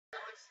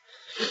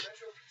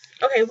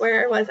Okay,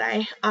 where was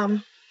I?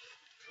 I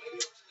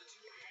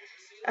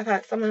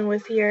thought someone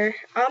was here.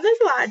 There's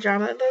a lot of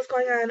drama that's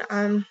going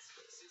on.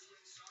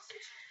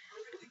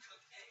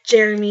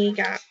 Jeremy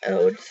got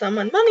owed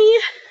someone money.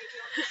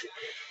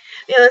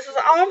 Yeah, this is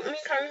all me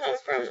coming home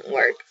from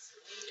work.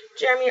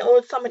 Jeremy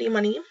owed somebody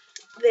money.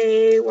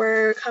 They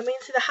were coming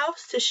to the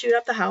house to shoot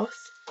up the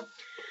house.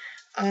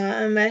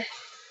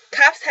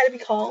 Cops had to be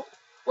called.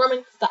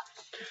 Roman, stop.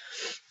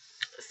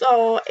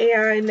 So,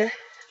 and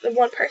the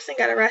one person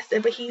got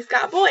arrested, but he's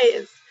got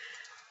boys.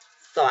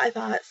 So I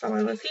thought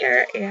someone was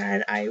here,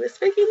 and I was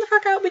freaking the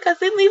fuck out because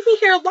they leave me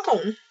here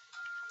alone.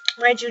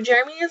 Mind you,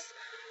 Jeremy is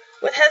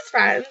with his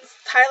friends.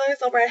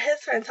 Tyler's over at his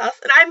friend's house,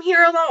 and I'm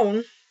here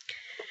alone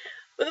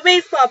with a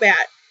baseball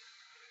bat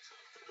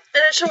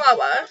and a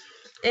chihuahua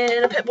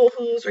and a pit bull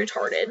who's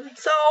retarded.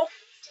 So,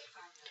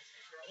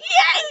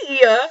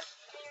 yay!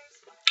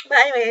 But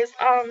anyways,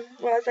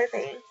 what was I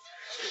saying?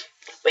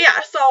 But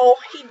yeah, so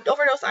he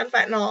overdosed on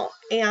fentanyl,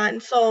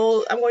 and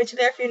so I'm going to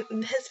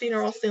his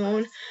funeral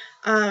soon,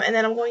 and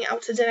then I'm going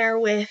out to dinner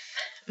with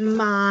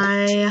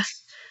my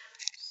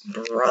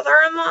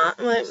brother-in-law,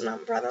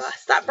 not brother-in-law,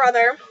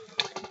 stepbrother,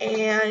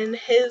 and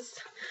his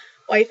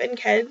wife and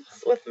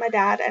kids with my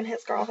dad and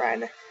his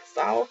girlfriend.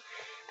 So,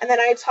 and then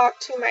I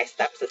talked to my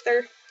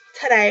stepsister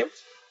today.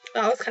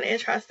 That was kind of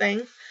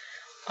interesting.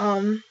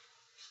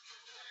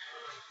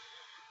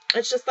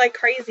 It's just like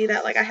crazy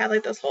that like I have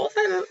like this whole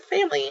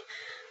family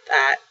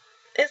that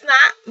is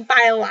not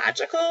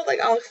biological. Like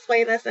I'll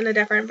explain this in a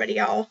different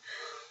video.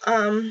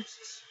 But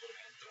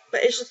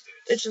it's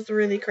just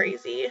really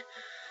crazy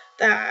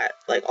that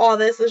like all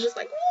this is just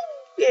like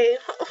woo, yay.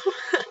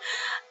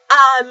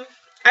 I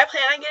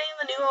plan on getting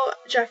the new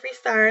Jeffree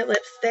Star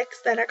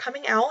lipsticks that are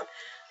coming out.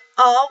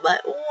 All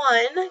but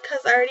one,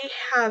 because I already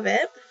have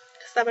it.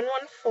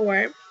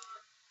 714.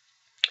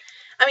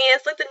 I mean,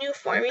 it's like the new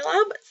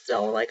formula, but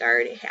still, like, I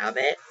already have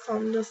it. So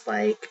I'm just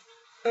like,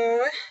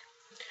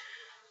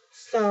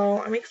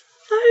 So I'm excited.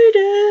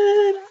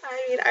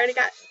 I mean, I already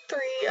got 3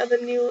 of the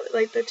new,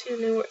 like, the 2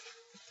 new,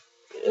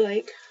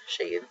 like,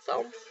 shades.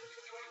 So,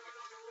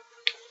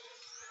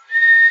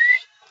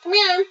 come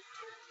here.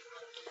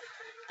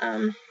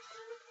 I'm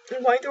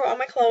going through all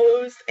my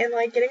clothes and,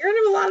 like, getting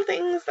rid of a lot of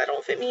things that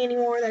don't fit me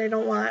anymore that I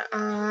don't want.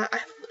 I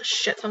have a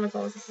shit ton of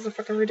clothes. This is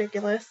freaking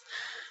ridiculous.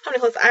 How many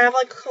clothes? I have,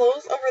 like,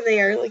 clothes over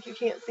there. Like, you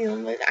can't see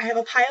them. Like, I have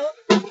a pile.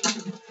 My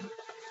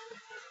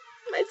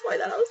toy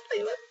that I was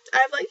playing with. I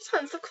have, like,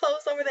 tons of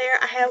clothes over there.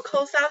 I have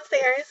clothes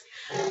downstairs.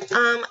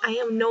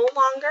 I don't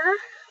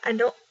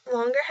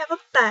longer have a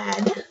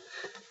bed.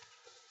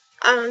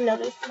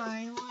 Notice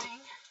my,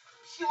 like,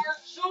 pure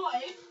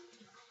joy.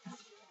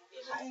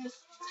 Because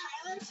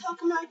Tyler took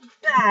my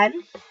bed,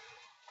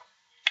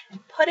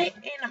 put it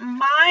in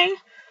my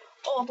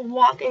old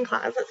walk-in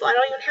closet, so I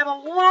don't even have a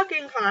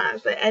walk-in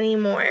closet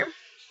anymore.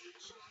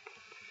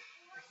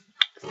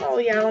 So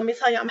yeah, let me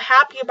tell you, I'm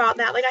happy about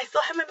that. Like, I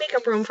still have my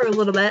makeup room for a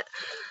little bit,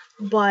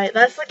 but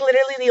that's like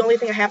literally the only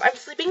thing I have. I'm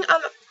sleeping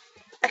on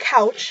a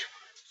couch,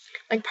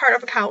 like part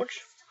of a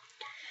couch.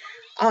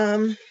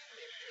 We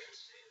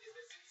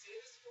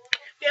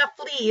have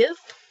fleas.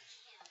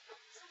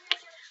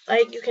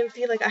 Like, you can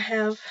see, like, I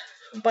have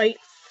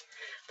bites.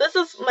 This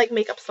is like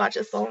makeup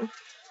swatches, so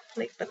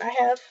like, but I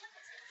have.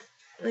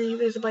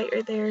 There's a bite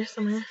right there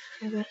somewhere.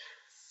 I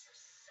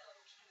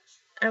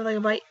have like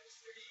a bite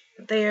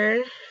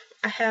there.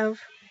 I have,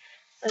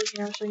 like,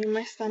 here, I'll show you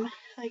my stomach.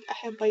 Like, I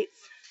have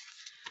bites.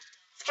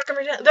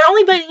 They're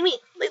only biting me.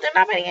 Like, they're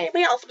not biting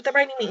anybody else, but they're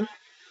biting me.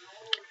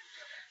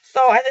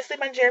 So I have to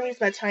sleep on Jeremy's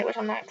bed tonight, which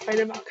I'm not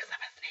excited about because that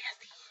was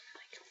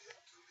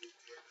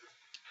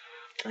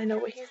nasty. Like, I know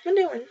what he's been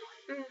doing.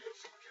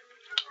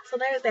 So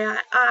there's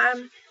that.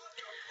 I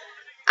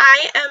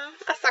am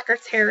a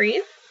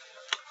secretary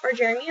for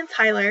Jeremy and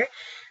Tyler.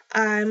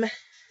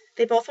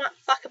 They both want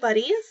fuck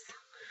buddies.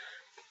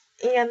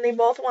 And they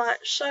both want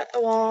sugar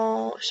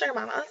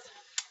mamas.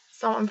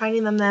 So I'm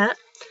finding them that.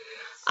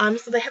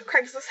 So they have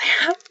Craigslist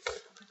ads.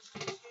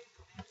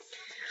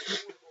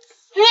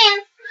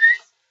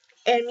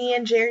 And me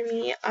and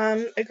Jeremy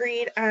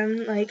agreed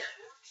on, like,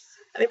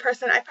 every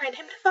person I find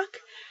him to fuck,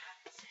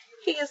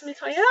 he gives me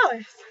 $20.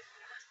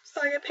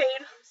 So I get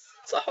paid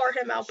to whore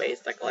him out,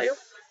 basically.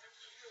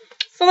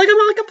 So, like,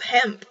 I'm like a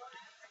pimp.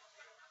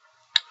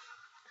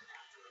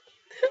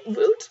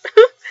 Woot.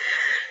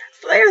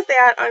 So there's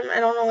that. I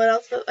don't know what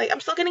else, but, like, I'm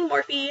still getting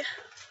Morphe.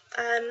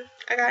 I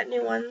got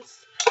new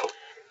ones.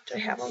 Do I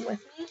have them with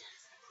me?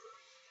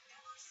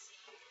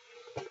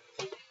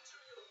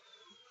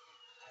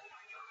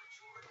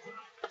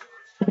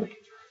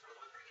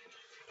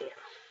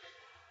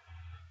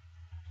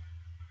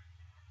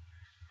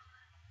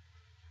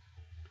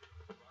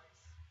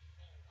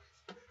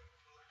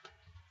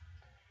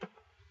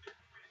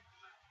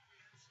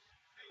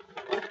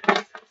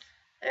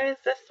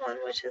 There's this one,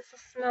 which is a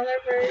smaller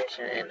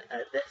version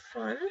of this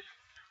one.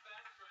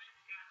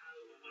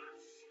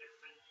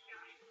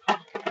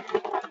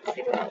 Let's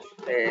see what else.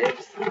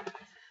 There's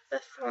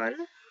this one.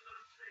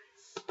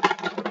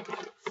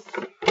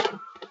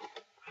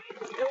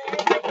 And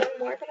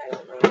more, but I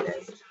don't know what it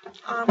is.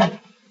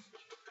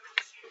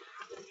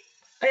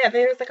 Oh yeah,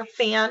 there's like a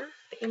fan.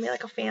 They gave me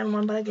like a fan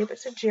one, but I gave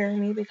it to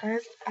Jeremy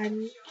because I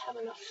didn't have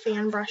enough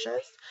fan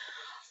brushes.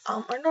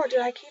 Or no,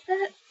 did I keep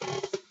it?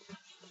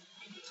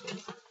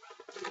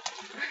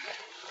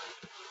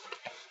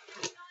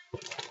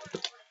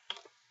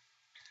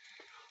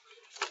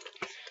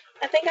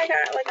 I think I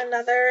got like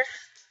another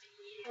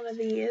one of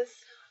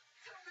these.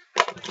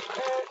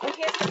 And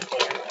here's the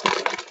fan one.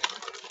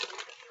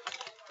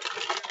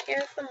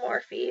 Here's the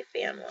Morphe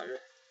fan one.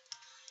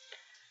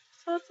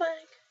 So it's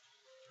like,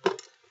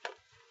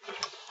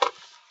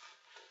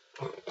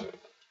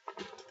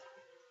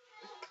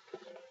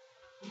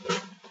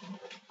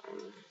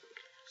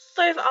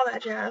 so there's all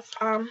that jazz.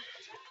 So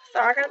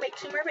I'm gonna make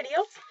 2 more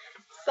videos.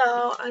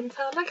 So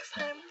until next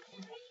time,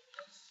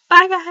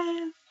 bye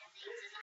guys.